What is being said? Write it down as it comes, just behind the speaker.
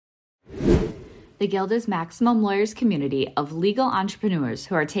The Guild is Maximum Lawyers' community of legal entrepreneurs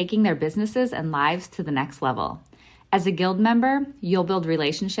who are taking their businesses and lives to the next level. As a Guild member, you'll build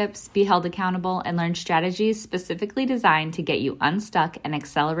relationships, be held accountable, and learn strategies specifically designed to get you unstuck and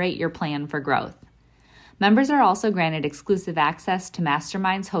accelerate your plan for growth. Members are also granted exclusive access to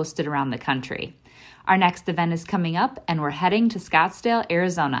masterminds hosted around the country. Our next event is coming up, and we're heading to Scottsdale,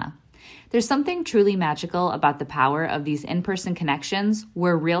 Arizona. There's something truly magical about the power of these in-person connections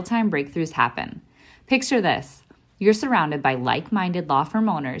where real-time breakthroughs happen. Picture this. You're surrounded by like-minded law firm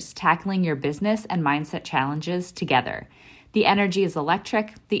owners tackling your business and mindset challenges together. The energy is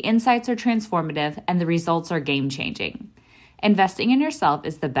electric, the insights are transformative, and the results are game-changing. Investing in yourself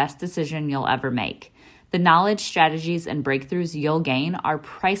is the best decision you'll ever make. The knowledge, strategies, and breakthroughs you'll gain are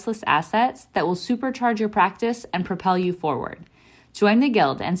priceless assets that will supercharge your practice and propel you forward. Join the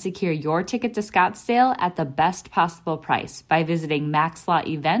Guild and secure your ticket to Scottsdale at the best possible price by visiting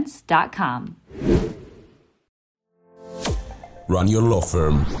maxlawevents.com. Run your law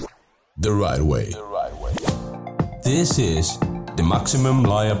firm the right way. This is the Maximum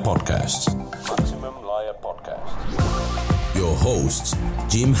Lawyer Podcast. Your hosts,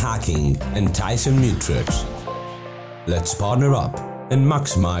 Jim Hacking and Tyson Mutrux. Let's partner up and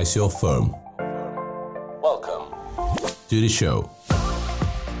maximize your firm. Welcome to the show.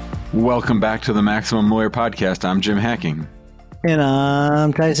 Welcome back to the Maximum Lawyer Podcast. I'm Jim Hacking. And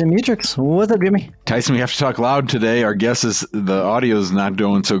I'm Tyson Mutrux. What's up, Jimmy? Tyson, we have to talk loud today. Our guest the audio is not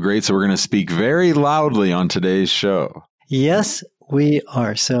doing so great, so we're going to speak very loudly on today's show. Yes, we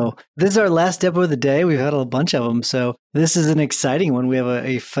are. So this is our last demo of the day. We've had a bunch of them. So this is an exciting one. We have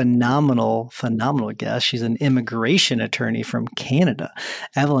a phenomenal guest. She's an immigration attorney from Canada.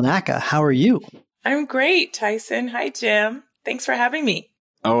 Evelyn Ackah, how are you? I'm great, Tyson. Hi, Jim. Thanks for having me.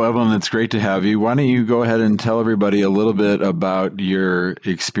 Oh, Evelyn, it's great to have you. Why don't you go ahead and tell everybody a little bit about your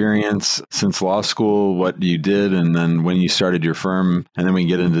experience since law school, what you did, and then when you started your firm, and then we can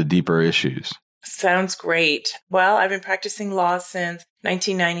get into deeper issues. Sounds great. Well, I've been practicing law since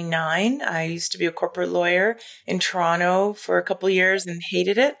 1999. I used to be a corporate lawyer in Toronto for a couple of years and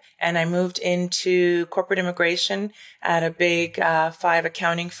hated it. And I moved into corporate immigration at a big 5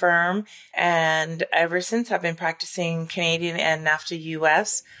 accounting firm. And ever since, I've been practicing Canadian and NAFTA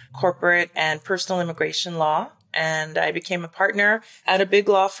US corporate and personal immigration law. And I became a partner at a big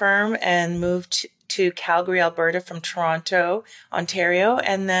law firm and moved to Calgary, Alberta from Toronto, Ontario.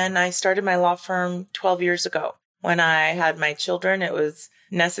 And then I started my law firm 12 years ago. When I had my children, it was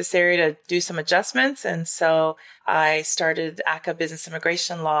necessary to do some adjustments. And so I started Ackah Business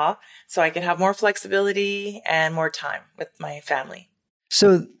Immigration Law so I could have more flexibility and more time with my family.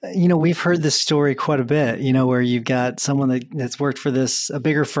 So, we've heard this story quite a bit, where you've got someone that's worked for a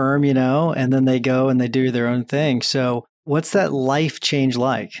bigger firm, and then they go and they do their own thing. So what's that life change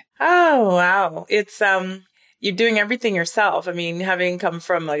like? Oh, wow. It's, you're doing everything yourself. I mean, having come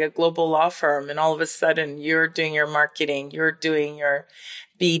from like a global law firm and all of a sudden you're doing your marketing, you're doing your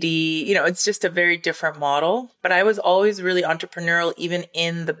BD, it's just a very different model. But I was always really entrepreneurial, even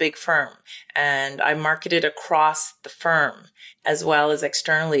in the big firm. And I marketed across the firm as well as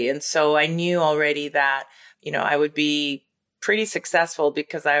externally. And so I knew already that, I would be pretty successful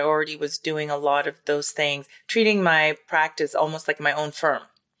because I already was doing a lot of those things, treating my practice almost like my own firm.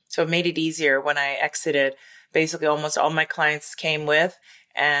 So it made it easier when I exited. Basically, almost all my clients came with,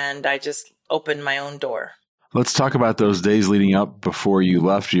 and I just opened my own door. Let's talk about those days leading up before you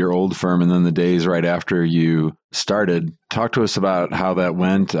left your old firm and then the days right after you started. Talk to us about how that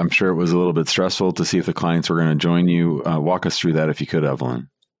went. I'm sure it was a little bit stressful to see if the clients were going to join you. Walk us through that if you could, Evelyn.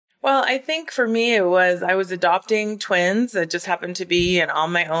 Well, I think for me, I was adopting twins. It just happened to be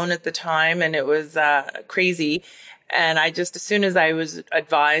on my own at the time, and it was crazy. And as soon as I was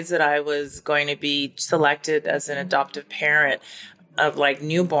advised that I was going to be selected as an adoptive parent of like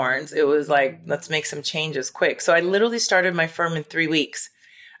newborns, it was like, let's make some changes quick. So I literally started my firm in 3 weeks.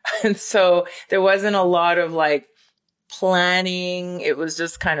 And so there wasn't a lot of like planning. It was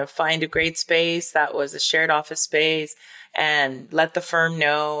just kind of find a great space that was a shared office space and let the firm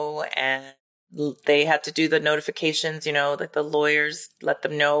know. And they had to do the notifications, like the lawyers, let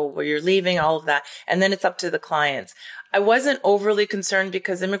them know where you're leaving, all of that. And then it's up to the clients. I wasn't overly concerned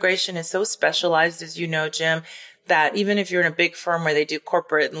because immigration is so specialized, as you know, Jim, that even if you're in a big firm where they do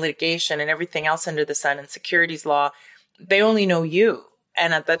corporate and litigation and everything else under the sun and securities law, they only know you.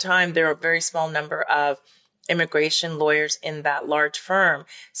 And at the time, there were a very small number of immigration lawyers in that large firm.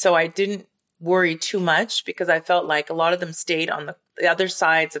 So I didn't worry too much because I felt like a lot of them stayed on the other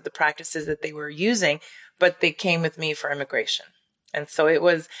sides of the practices that they were using, but they came with me for immigration. And so it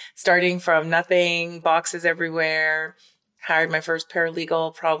was starting from nothing, boxes everywhere, hired my first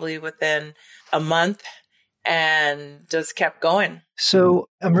paralegal probably within a month and just kept going. So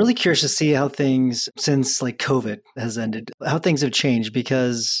I'm really curious to see how things, since like COVID has ended, how things have changed,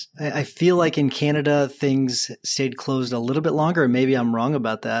 because I feel like in Canada, things stayed closed a little bit longer. And maybe I'm wrong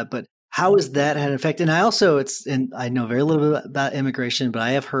about that, but how has that had an effect? And I know very little bit about immigration, but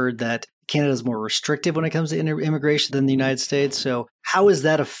I have heard that Canada is more restrictive when it comes to immigration than the United States. So how has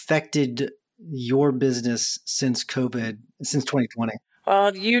that affected your business since COVID, since 2020?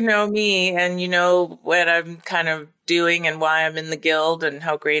 Well, you know me and you know what I'm kind of doing and why I'm in the guild and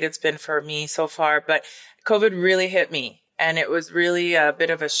how great it's been for me so far. But COVID really hit me and it was really a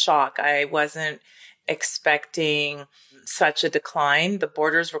bit of a shock. I wasn't expecting such a decline. The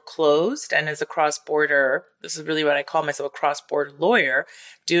borders were closed. And as a cross-border, this is really what I call myself, a cross-border lawyer,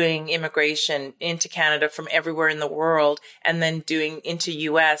 doing immigration into Canada from everywhere in the world and then doing into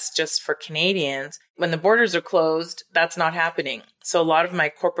US just for Canadians. When the borders are closed, that's not happening. So a lot of my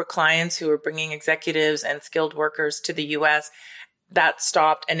corporate clients who are bringing executives and skilled workers to the US, that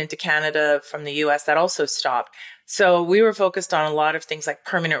stopped, and into Canada from the US, that also stopped. So we were focused on a lot of things like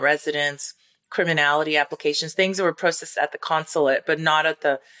permanent residence, criminality applications, things that were processed at the consulate, but not at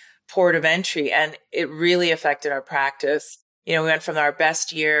the port of entry. And it really affected our practice. You know, we went from our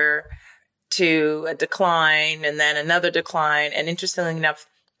best year to a decline and then another decline. And interestingly enough,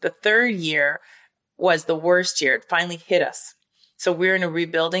 the third year was the worst year. It finally hit us. So we're in a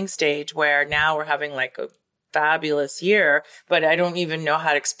rebuilding stage where now we're having like a fabulous year, but I don't even know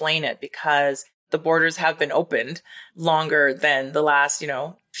how to explain it because the borders have been opened longer than the last,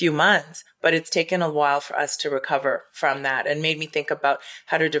 few months, but it's taken a while for us to recover from that and made me think about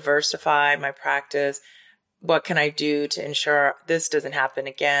how to diversify my practice. What can I do to ensure this doesn't happen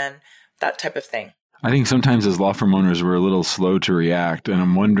again? That type of thing. I think sometimes as law firm owners, we're a little slow to react. And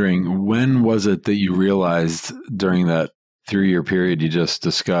I'm wondering, when was it that you realized during that 3-year period you just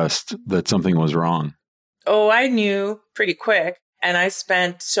discussed that something was wrong? Oh, I knew pretty quick. And I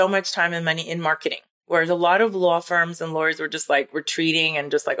spent so much time and money in marketing, whereas a lot of law firms and lawyers were just like retreating and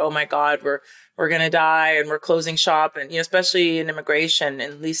just like, oh my God, we're going to die and we're closing shop. And, especially in immigration,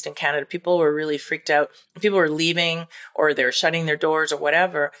 at least in Canada, people were really freaked out. People were leaving or they're shutting their doors or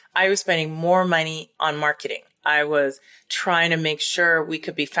whatever. I was spending more money on marketing. I was trying to make sure we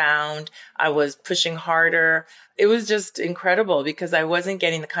could be found. I was pushing harder. It was just incredible because I wasn't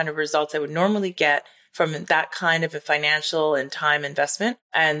getting the kind of results I would normally get from that kind of a financial and time investment.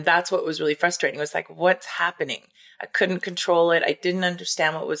 And that's what was really frustrating. It was like, what's happening? I couldn't control it. I didn't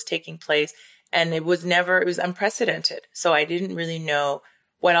understand what was taking place. And it was unprecedented. So I didn't really know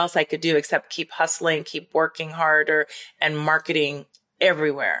what else I could do except keep hustling, keep working harder and marketing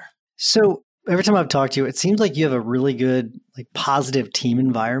everywhere. So every time I've talked to you, it seems like you have a really good, positive team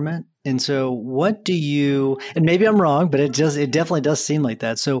environment. And so and maybe I'm wrong, but it definitely does seem like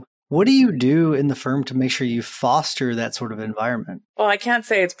that. So what do you do in the firm to make sure you foster that sort of environment? Well, I can't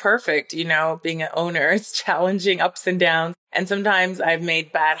say it's perfect. Being an owner, it's challenging, ups and downs. And sometimes I've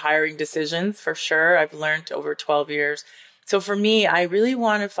made bad hiring decisions for sure. I've learned over 12 years. So for me, I really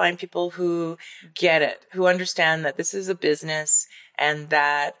want to find people who get it, who understand that this is a business and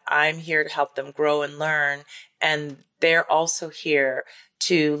that I'm here to help them grow and learn. And they're also here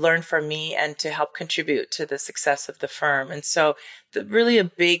to learn from me and to help contribute to the success of the firm. And so really a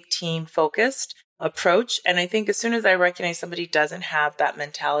big team focused approach. And I think as soon as I recognize somebody doesn't have that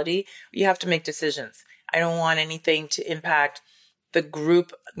mentality, you have to make decisions. I don't want anything to impact the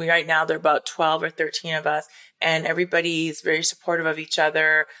group. Right now, there are about 12 or 13 of us, and everybody is very supportive of each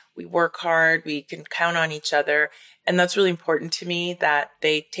other. We work hard. We can count on each other. And that's really important to me, that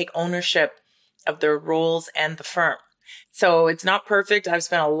they take ownership of their roles and the firm. So it's not perfect. I've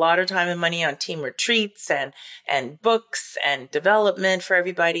spent a lot of time and money on team retreats and books and development for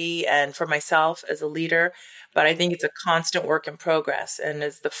everybody and for myself as a leader. But I think it's a constant work in progress. And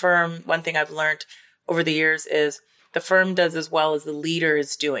as the firm, one thing I've learned over the years is the firm does as well as the leader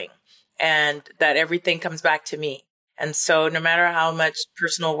is doing, and that everything comes back to me. And so no matter how much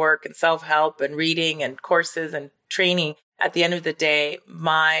personal work and self-help and reading and courses and training, at the end of the day,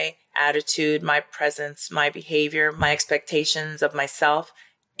 my attitude, my presence, my behavior, my expectations of myself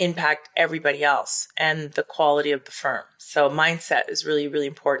impact everybody else and the quality of the firm. So mindset is really, really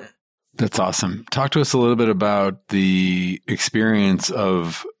important. That's awesome. Talk to us a little bit about the experience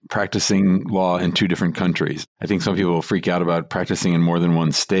of practicing law in 2 different countries. I think some people freak out about practicing in more than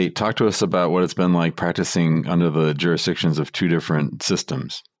one state. Talk to us about what it's been like practicing under the jurisdictions of 2 different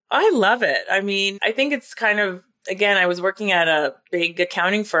systems. I love it. I mean, I think it's kind of, again, I was working at a big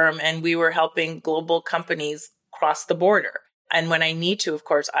accounting firm and we were helping global companies cross the border. And when I need to, of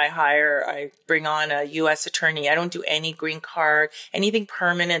course, I bring on a U.S. attorney. I don't do any green card, anything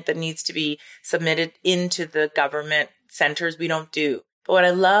permanent that needs to be submitted into the government centers. We don't do. But what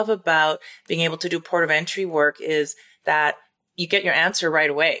I love about being able to do port of entry work is that you get your answer right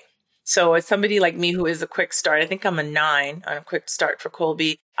away. So as somebody like me who is a quick start, I think I'm a 9 on a quick start for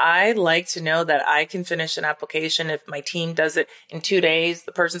Colby. I like to know that I can finish an application. If my team does it in 2 days,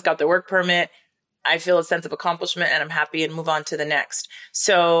 the person's got their work permit, I feel a sense of accomplishment and I'm happy and move on to the next.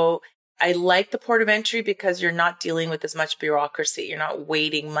 So I like the port of entry because you're not dealing with as much bureaucracy. You're not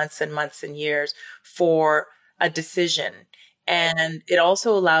waiting months and months and years for a decision. And it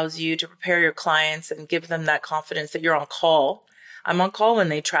also allows you to prepare your clients and give them that confidence that you're on call. I'm on call when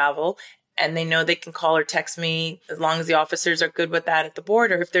they travel and they know they can call or text me as long as the officers are good with that at the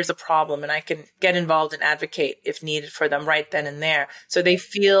border if there's a problem, and I can get involved and advocate if needed for them right then and there. So they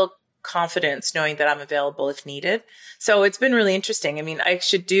feel confidence knowing that I'm available if needed. So it's been really interesting. I mean, I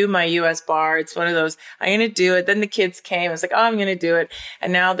should do my US bar. It's one of those, I'm going to do it. Then the kids came. I was like, oh, I'm going to do it.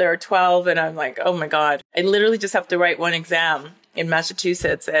 And now there are 12 and I'm like, oh my God, I literally just have to write one exam in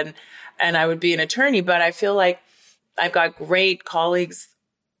Massachusetts and I would be an attorney. But I feel like I've got great colleagues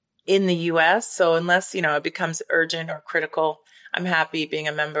in the US. So unless, it becomes urgent or critical, I'm happy being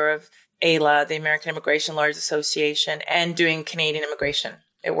a member of ALA, the American Immigration Lawyers Association, and doing Canadian immigration.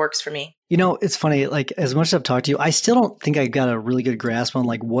 It works for me. It's funny, like as much as I've talked to you, I still don't think I got a really good grasp on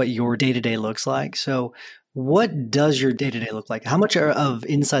like what your day-to-day looks like. So what does your day-to-day look like? How much of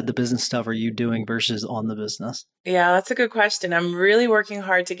inside the business stuff are you doing versus on the business? Yeah, that's a good question. I'm really working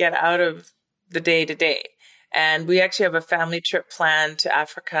hard to get out of the day-to-day. And we actually have a family trip planned to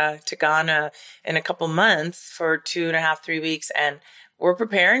Africa, to Ghana in a couple months for 2.5, 3 weeks. And we're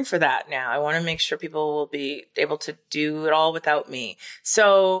preparing for that now. I want to make sure people will be able to do it all without me.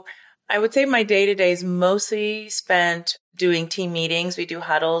 So I would say my day-to-day is mostly spent doing team meetings. We do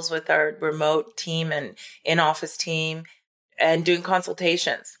huddles with our remote team and in-office team and doing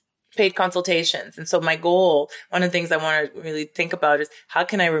consultations, paid consultations. And so my goal, one of the things I want to really think about is how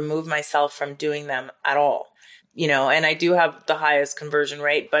can I remove myself from doing them at all? And I do have the highest conversion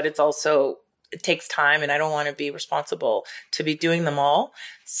rate, but it takes time and I don't want to be responsible to be doing them all.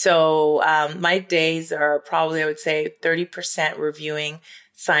 So my days are probably, I would say, 30% reviewing,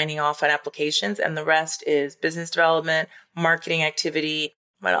 signing off on applications, and the rest is business development, marketing activity,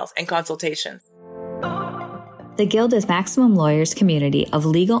 what else? And consultations. The Guild is Maximum Lawyers' community of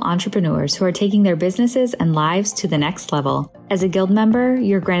legal entrepreneurs who are taking their businesses and lives to the next level. As a Guild member,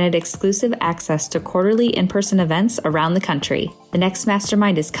 you're granted exclusive access to quarterly in-person events around the country. The next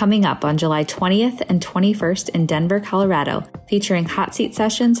mastermind is coming up on July 20th and 21st in Denver, Colorado, featuring hot seat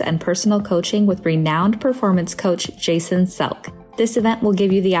sessions and personal coaching with renowned performance coach Jason Selk. This event will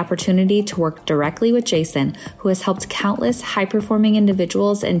give you the opportunity to work directly with Jason, who has helped countless high-performing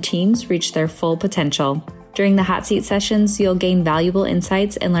individuals and teams reach their full potential. During the hot seat sessions, you'll gain valuable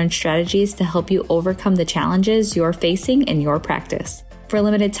insights and learn strategies to help you overcome the challenges you're facing in your practice. For a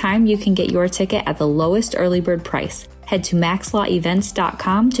limited time, you can get your ticket at the lowest early bird price. Head to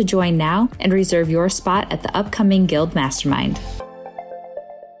maxlawevents.com to join now and reserve your spot at the upcoming Guild Mastermind.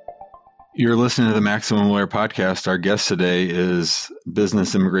 You're listening to the Maximum Lawyer Podcast. Our guest today is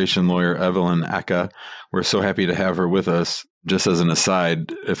business immigration lawyer Evelyn Ackah. We're so happy to have her with us. Just as an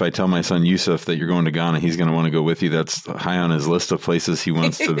aside, if I tell my son Yusuf that you're going to Ghana, he's going to want to go with you. That's high on his list of places he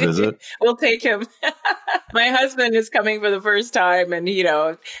wants to visit. We'll take him. My husband is coming for the first time, and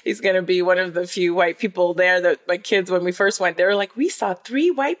he's going to be one of the few white people there. That my kids, when we first went, they were like, "We saw 3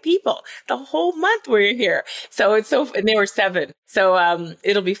 white people the whole month we were here." So and they were 7. So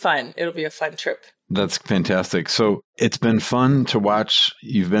it'll be fun. It'll be a fun trip. That's fantastic. So it's been fun to watch.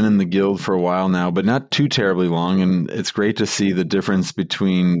 You've been in the Guild for a while now, but not too terribly long. And it's great to see the difference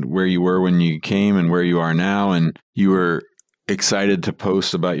between where you were when you came and where you are now. And you were excited to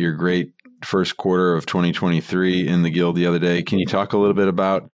post about your great first quarter of 2023 in the Guild the other day. Can you talk a little bit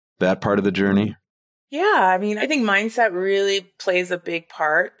about that part of the journey? Yeah, I mean, I think mindset really plays a big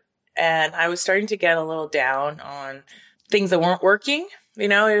part. And I was starting to get a little down on things that weren't working.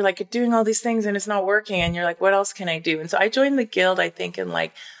 You're like, you're doing all these things and it's not working. And you're like, what else can I do? And so I joined the Guild, I think in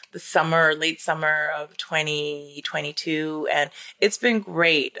like the summer, late summer of 2022. And it's been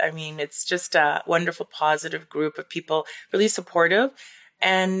great. I mean, it's just a wonderful, positive group of people, really supportive.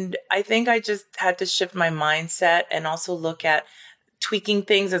 And I think I just had to shift my mindset and also look at tweaking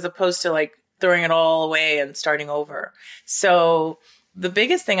things as opposed to like throwing it all away and starting over. So the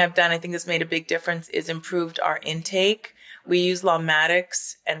biggest thing I've done, I think has made a big difference, is improved our intake. We use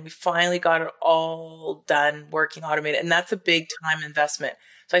Lawmatics and we finally got it all done, working automated. And that's a big time investment.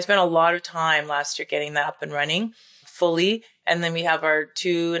 So I spent a lot of time last year getting that up and running. fully. And then we have our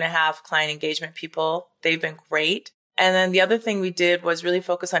 2.5 client engagement people. They've been great. And then the other thing we did was really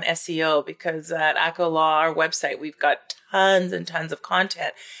focus on SEO, because at Ackah Law, our website, we've got tons and tons of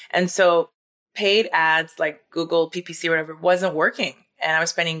content. And so paid ads like Google, PPC, or whatever, wasn't working. And I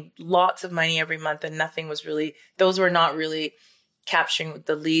was spending lots of money every month, and those were not really capturing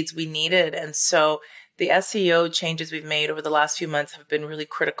the leads we needed. And so the SEO changes we've made over the last few months have been really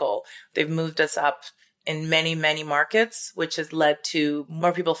critical. They've moved us up in many, many markets, which has led to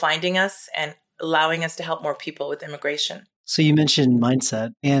more people finding us and allowing us to help more people with immigration. So you mentioned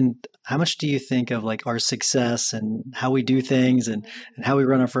mindset, and how much do you think of like our success and how we do things and how we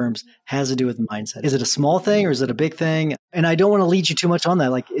run our firms has to do with mindset? Is it a small thing or is it a big thing? And I don't want to lead you too much on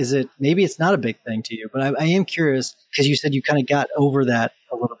that. Like, maybe it's not a big thing to you, but I am curious because you said you kind of got over that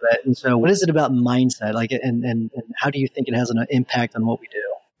a little bit. And so what is it about mindset? Like, and how do you think it has an impact on what we do?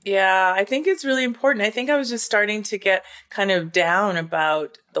 Yeah, I think it's really important. I think I was just starting to get kind of down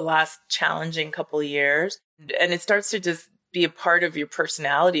about the last challenging couple of years. And it starts to just be a part of your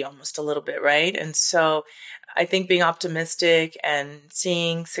personality almost a little bit, right? And so I think being optimistic and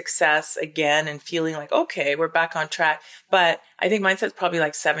seeing success again and feeling like, okay, we're back on track. But I think mindset's probably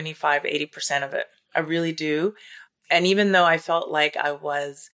like 75, 80% of it. I really do. And even though I felt like I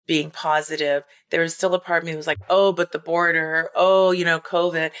was being positive, there was still a part of me that was like, oh, but the border, oh,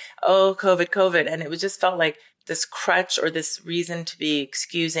 COVID, oh, COVID. And it was just felt like this crutch or this reason to be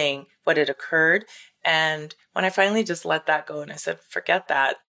excusing what had occurred. And when I finally just let that go and I said, forget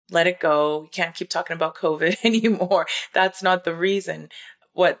that, let it go. We can't keep talking about COVID anymore. That's not the reason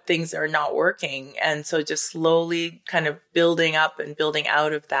what things are not working. And so just slowly kind of building up and building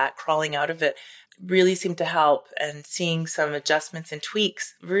out of that, crawling out of it, really seemed to help, and seeing some adjustments and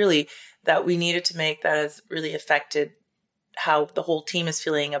tweaks really that we needed to make that has really affected how the whole team is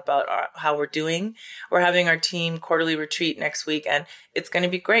feeling about how we're doing. We're having our team quarterly retreat next week, and it's going to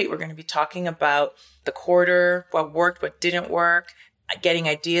be great. We're going to be talking about the quarter, what worked, what didn't work, getting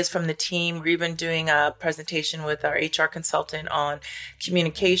ideas from the team. We're even doing a presentation with our HR consultant on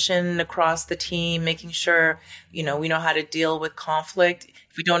communication across the team, making sure, we know how to deal with conflict.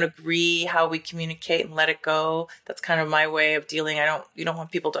 If we don't agree, how we communicate and let it go. That's kind of my way of dealing. You don't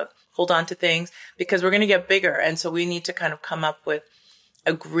want people to hold on to things because we're going to get bigger. And so we need to kind of come up with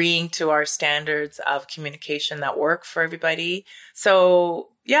agreeing to our standards of communication that work for everybody.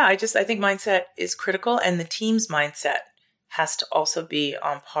 So yeah, I think mindset is critical, and the team's mindset has to also be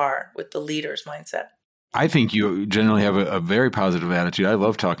on par with the leader's mindset. I think you generally have a very positive attitude. I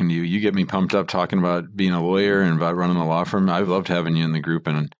love talking to you. You get me pumped up talking about being a lawyer and about running a law firm. I've loved having you in the group.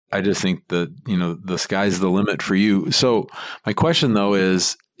 And I just think that, the sky's the limit for you. So my question, though,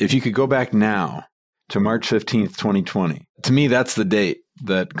 is if you could go back now to March 15th, 2020, to me, that's the date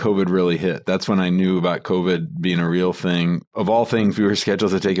that COVID really hit. That's when I knew about COVID being a real thing. Of all things, we were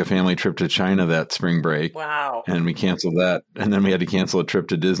scheduled to take a family trip to China that spring break. Wow. And we canceled that. And then we had to cancel a trip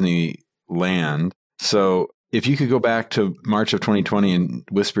to Disneyland. So if you could go back to March of 2020 and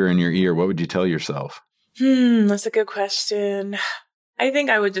whisper in your ear, what would you tell yourself? That's a good question. I think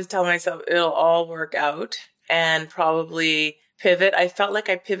I would just tell myself it'll all work out and probably pivot. I felt like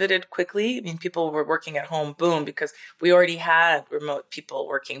I pivoted quickly. I mean, people were working at home, boom, because we already had remote people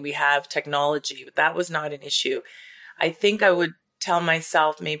working. We have technology. That was not an issue. I think I would tell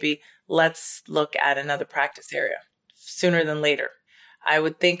myself maybe let's look at another practice area sooner than later. I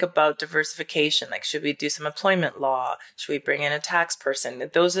would think about diversification. Like, should we do some employment law? Should we bring in a tax person?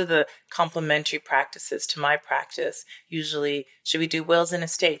 Those are the complementary practices to my practice. Usually, should we do wills and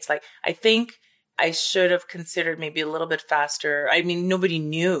estates? Like, I think I should have considered maybe a little bit faster. I mean, nobody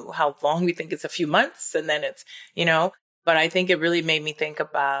knew how long. We think it's a few months and then it's, but I think it really made me think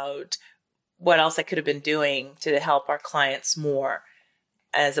about what else I could have been doing to help our clients more,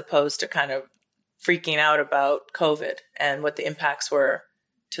 as opposed to kind of freaking out about COVID and what the impacts were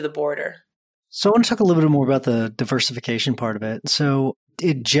to the border. So I want to talk a little bit more about the diversification part of it. So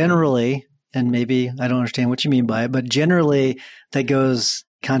it generally, and maybe I don't understand what you mean by it, but generally that goes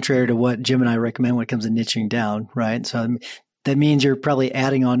contrary to what Jim and I recommend when it comes to niching down, right? So that means you're probably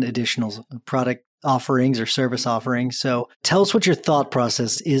adding on additional product offerings or service offerings. So tell us what your thought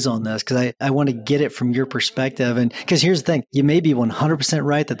process is on this, because I want to get it from your perspective. And because here's the thing, you may be 100%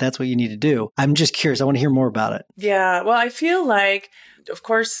 right that that's what you need to do. I'm just curious. I want to hear more about it. Yeah. Well, I feel like, of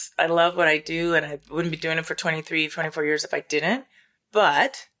course, I love what I do, and I wouldn't be doing it for 23, 24 years if I didn't.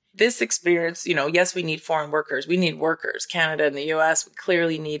 But this experience, yes, we need foreign workers. We need workers. Canada and the US, we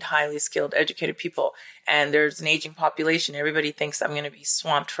clearly need highly skilled, educated people. And there's an aging population. Everybody thinks I'm going to be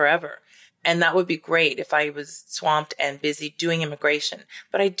swamped forever. And that would be great if I was swamped and busy doing immigration.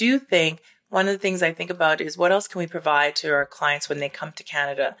 But I do think one of the things I think about is what else can we provide to our clients when they come to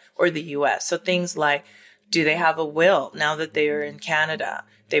Canada or the US? So things like, do they have a will now that they are in Canada?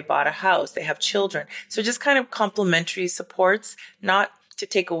 They bought a house, they have children. So just kind of complementary supports, not to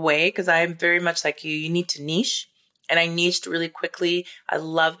take away, because I am very much like you need to niche. And I niched really quickly. I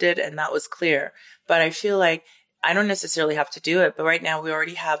loved it, and that was clear. But I feel like I don't necessarily have to do it. But right now we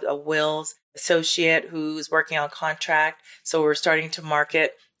already have a wills associate who's working on contract. So we're starting to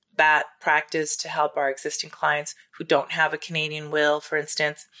market that practice to help our existing clients who don't have a Canadian will, for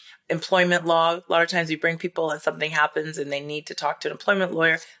instance. Employment law, a lot of times we bring people and something happens and they need to talk to an employment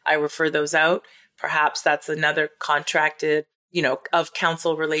lawyer. I refer those out. Perhaps that's another contracted, of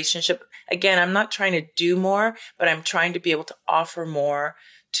counsel relationship. Again, I'm not trying to do more, but I'm trying to be able to offer more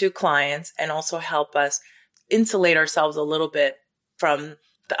to clients and also help us insulate ourselves a little bit from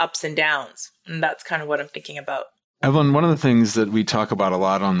the ups and downs. And that's kind of what I'm thinking about. Evelyn, one of the things that we talk about a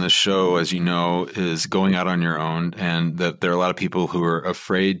lot on this show, as you know, is going out on your own, and that there are a lot of people who are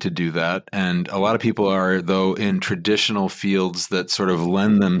afraid to do that. And a lot of people are, though, in traditional fields that sort of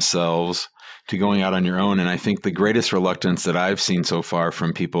lend themselves to going out on your own. And I think the greatest reluctance that I've seen so far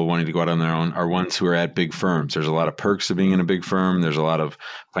from people wanting to go out on their own are ones who are at big firms. There's a lot of perks of being in a big firm. There's a lot of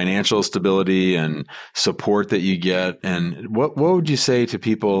financial stability and support that you get. And what would you say to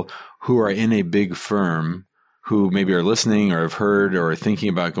people who are in a big firm who maybe are listening or have heard or are thinking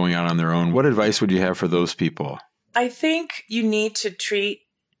about going out on their own? What advice would you have for those people? I think you need to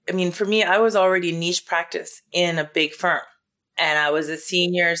for me, I was already niche practice in a big firm. And I was a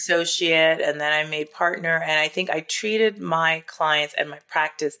senior associate, and then I made partner. And I think I treated my clients and my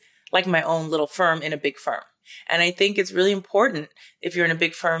practice like my own little firm in a big firm. And I think it's really important if you're in a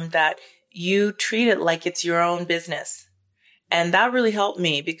big firm that you treat it like it's your own business. And that really helped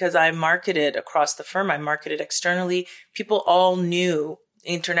me because I marketed across the firm. I marketed externally. People all knew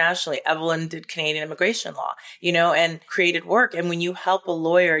internationally. Evelyn did Canadian immigration law, and created work. And when you help a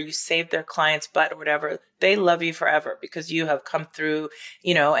lawyer, you save their client's butt or whatever, they love you forever because you have come through,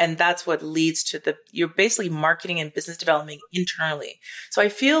 and that's what leads to you're basically marketing and business development internally. So I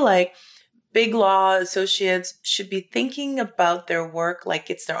feel like big law associates should be thinking about their work like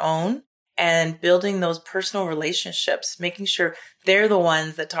it's their own and building those personal relationships, making sure they're the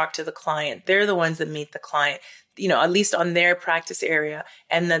ones that talk to the client. They're the ones that meet the client, at least on their practice area,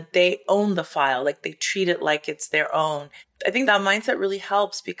 and that they own the file, like they treat it like it's their own. I think that mindset really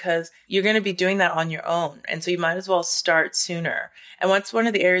helps because you're going to be doing that on your own. And so you might as well start sooner. And what's one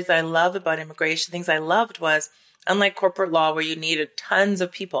of the areas that I love about immigration, things I loved was, unlike corporate law where you needed tons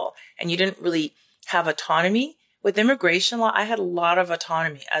of people and you didn't really have autonomy, with immigration law, I had a lot of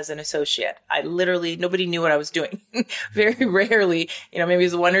autonomy as an associate. Nobody knew what I was doing. Very rarely, maybe it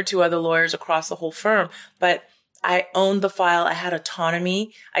was one or two other lawyers across the whole firm, but I owned the file. I had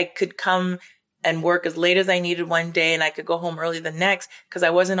autonomy. I could come and work as late as I needed one day and I could go home early the next because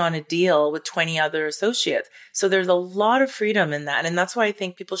I wasn't on a deal with 20 other associates. So there's a lot of freedom in that. And that's why I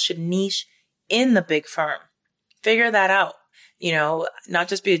think people should niche in the big firm. Figure that out, not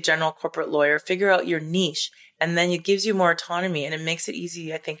just be a general corporate lawyer, figure out your niche. And then it gives you more autonomy and it makes it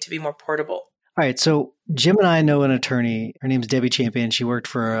easy, I think, to be more portable. All right. So Jim and I know an attorney. Her name's Debbie Champion. She worked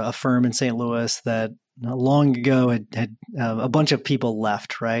for a firm in St. Louis that long ago had a bunch of people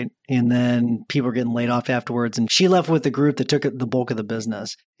left, right? And then people were getting laid off afterwards. And she left with the group that took the bulk of the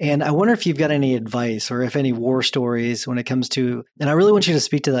business. And I wonder if you've got any advice or if any war stories when it comes to, and I really want you to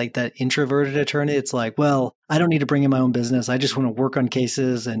speak to like that introverted attorney. It's like, well, I don't need to bring in my own business. I just want to work on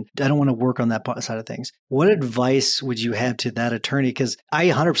cases and I don't want to work on that side of things. What advice would you have to that attorney? Because I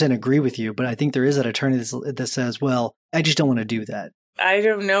 100% agree with you, but I think there is that attorney that says, well, I just don't want to do that. I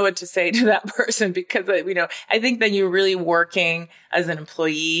don't know what to say to that person because, I think that you're really working as an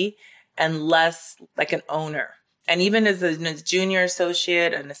employee and less like an owner. And even as a junior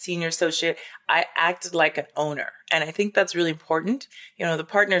associate and a senior associate, I acted like an owner. And I think that's really important. The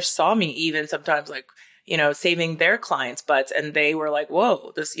partners saw me even sometimes like, saving their clients' butts. And they were like,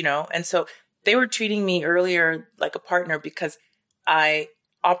 whoa, this, and so they were treating me earlier like a partner because I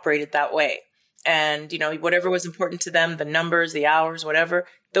operated that way. And, whatever was important to them, the numbers, the hours, whatever,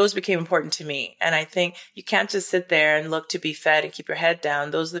 those became important to me. And I think you can't just sit there and look to be fed and keep your head down.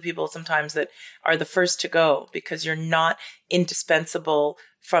 Those are the people sometimes that are the first to go because you're not indispensable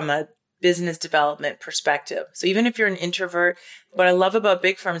from a business development perspective. So even if you're an introvert, what I love about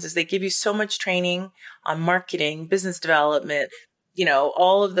big firms is they give you so much training on marketing, business development,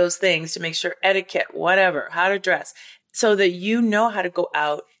 all of those things to make sure etiquette, whatever, how to dress, so that you know how to go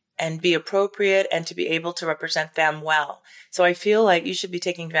out and be appropriate and to be able to represent them well. So I feel like you should be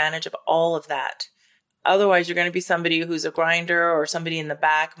taking advantage of all of that. Otherwise, you're going to be somebody who's a grinder or somebody in the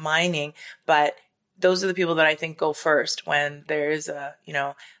back mining. But those are the people that I think go first when there's a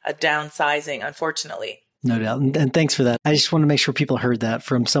downsizing, unfortunately. No doubt. And thanks for that. I just want to make sure people heard that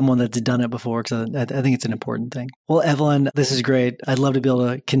from someone that's done it before, because I think it's an important thing. Well, Evelyn, this is great. I'd love to be able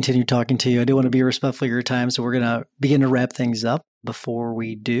to continue talking to you. I do want to be respectful of your time, so we're going to begin to wrap things up. Before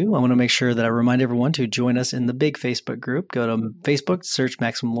we do, I want to make sure that I remind everyone to join us in the big Facebook group. Go to Facebook, search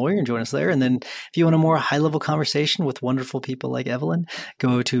Maximum Lawyer, and join us there. And then if you want a more high-level conversation with wonderful people like Evelyn,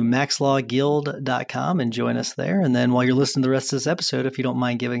 go to maxlawguild.com and join us there. And then while you're listening to the rest of this episode, if you don't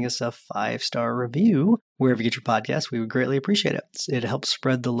mind giving us a 5-star review wherever you get your podcast, we would greatly appreciate it. It helps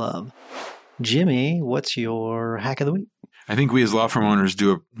spread the love. Jimmy, what's your hack of the week? I think we as law firm owners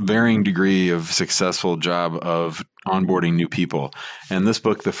do a varying degree of successful job of onboarding new people. And this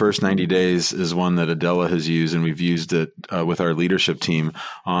book, The First 90 Days, is one that Adela has used, and we've used it with our leadership team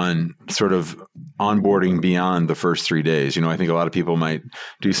on sort of onboarding beyond the first 3 days. I think a lot of people might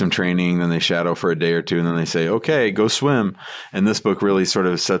do some training, then they shadow for a day or two, and then they say, okay, go swim. And this book really sort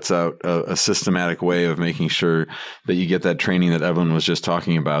of sets out a systematic way of making sure that you get that training that Evelyn was just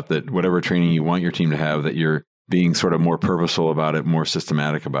talking about, that whatever training you want your team to have, that you're being sort of more purposeful about it, more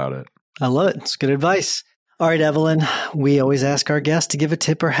systematic about it. I love it. It's good advice. All right, Evelyn, we always ask our guests to give a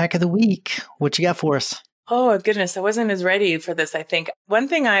tip or hack of the week. What you got for us? Oh, goodness. I wasn't as ready for this, I think. One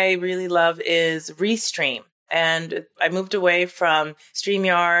thing I really love is Restream. And I moved away from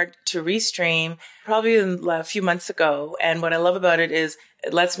StreamYard to Restream probably a few months ago. And what I love about it is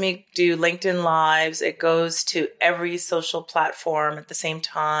it lets me do LinkedIn Lives. It goes to every social platform at the same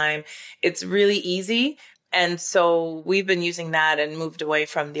time. It's really easy. And so we've been using that and moved away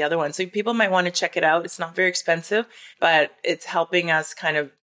from the other one. So people might want to check it out. It's not very expensive, but it's helping us kind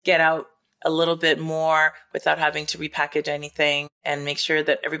of get out a little bit more without having to repackage anything and make sure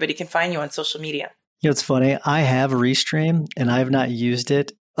that everybody can find you on social media. It's funny. I have Restream and I have not used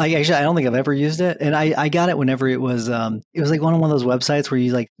it. Actually, I don't think I've ever used it. And I got it whenever it was like one of those websites where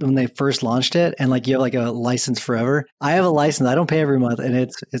you when they first launched it and you have a license forever. I have a license. I don't pay every month and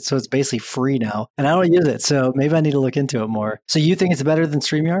it's basically free now and I don't use it. So maybe I need to look into it more. So you think it's better than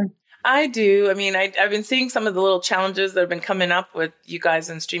StreamYard? I do. I mean, I've been seeing some of the little challenges that have been coming up with you guys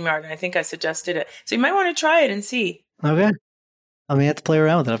in StreamYard, and I think I suggested it. So you might want to try it and see. Okay. I have to play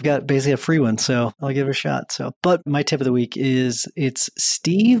around with it. I've got basically a free one, so I'll give it a shot. But my tip of the week is it's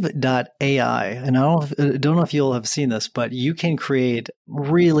Steve.ai. And I don't know if you'll have seen this, but you can create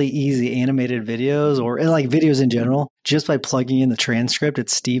really easy animated videos or videos in general just by plugging in the transcript.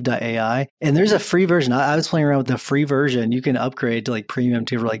 It's Steve.ai. And there's a free version. I was playing around with the free version. You can upgrade to premium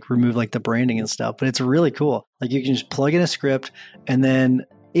to remove the branding and stuff, but it's really cool. You can just plug in a script and then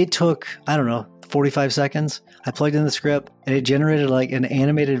it took, 45 seconds. I plugged in the script and it generated an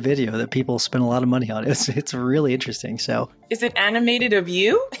animated video that people spend a lot of money on. It's really interesting. So is it animated of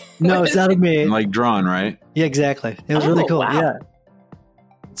you? No, it's not of me. Drawn, right? Yeah, exactly. It was really cool. Wow. Yeah.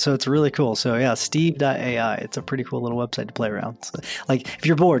 So it's really cool. So yeah, Steve.ai. It's a pretty cool little website to play around. So, if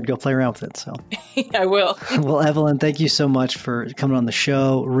you're bored, go play around with it. So I will. Well, Evelyn, thank you so much for coming on the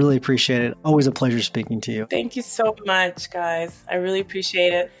show. Really appreciate it. Always a pleasure speaking to you. Thank you so much, guys. I really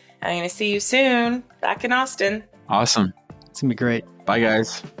appreciate it. I'm going to see you soon back in Austin. Awesome. It's going to be great. Bye,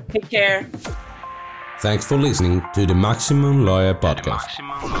 guys. Take care. Thanks for listening to the Maximum Lawyer Podcast.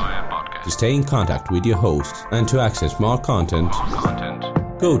 To stay in contact with your hosts and to access more content,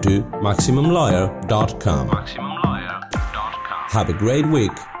 go to MaximumLawyer.com. Have a great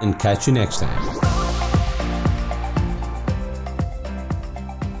week and catch you next time.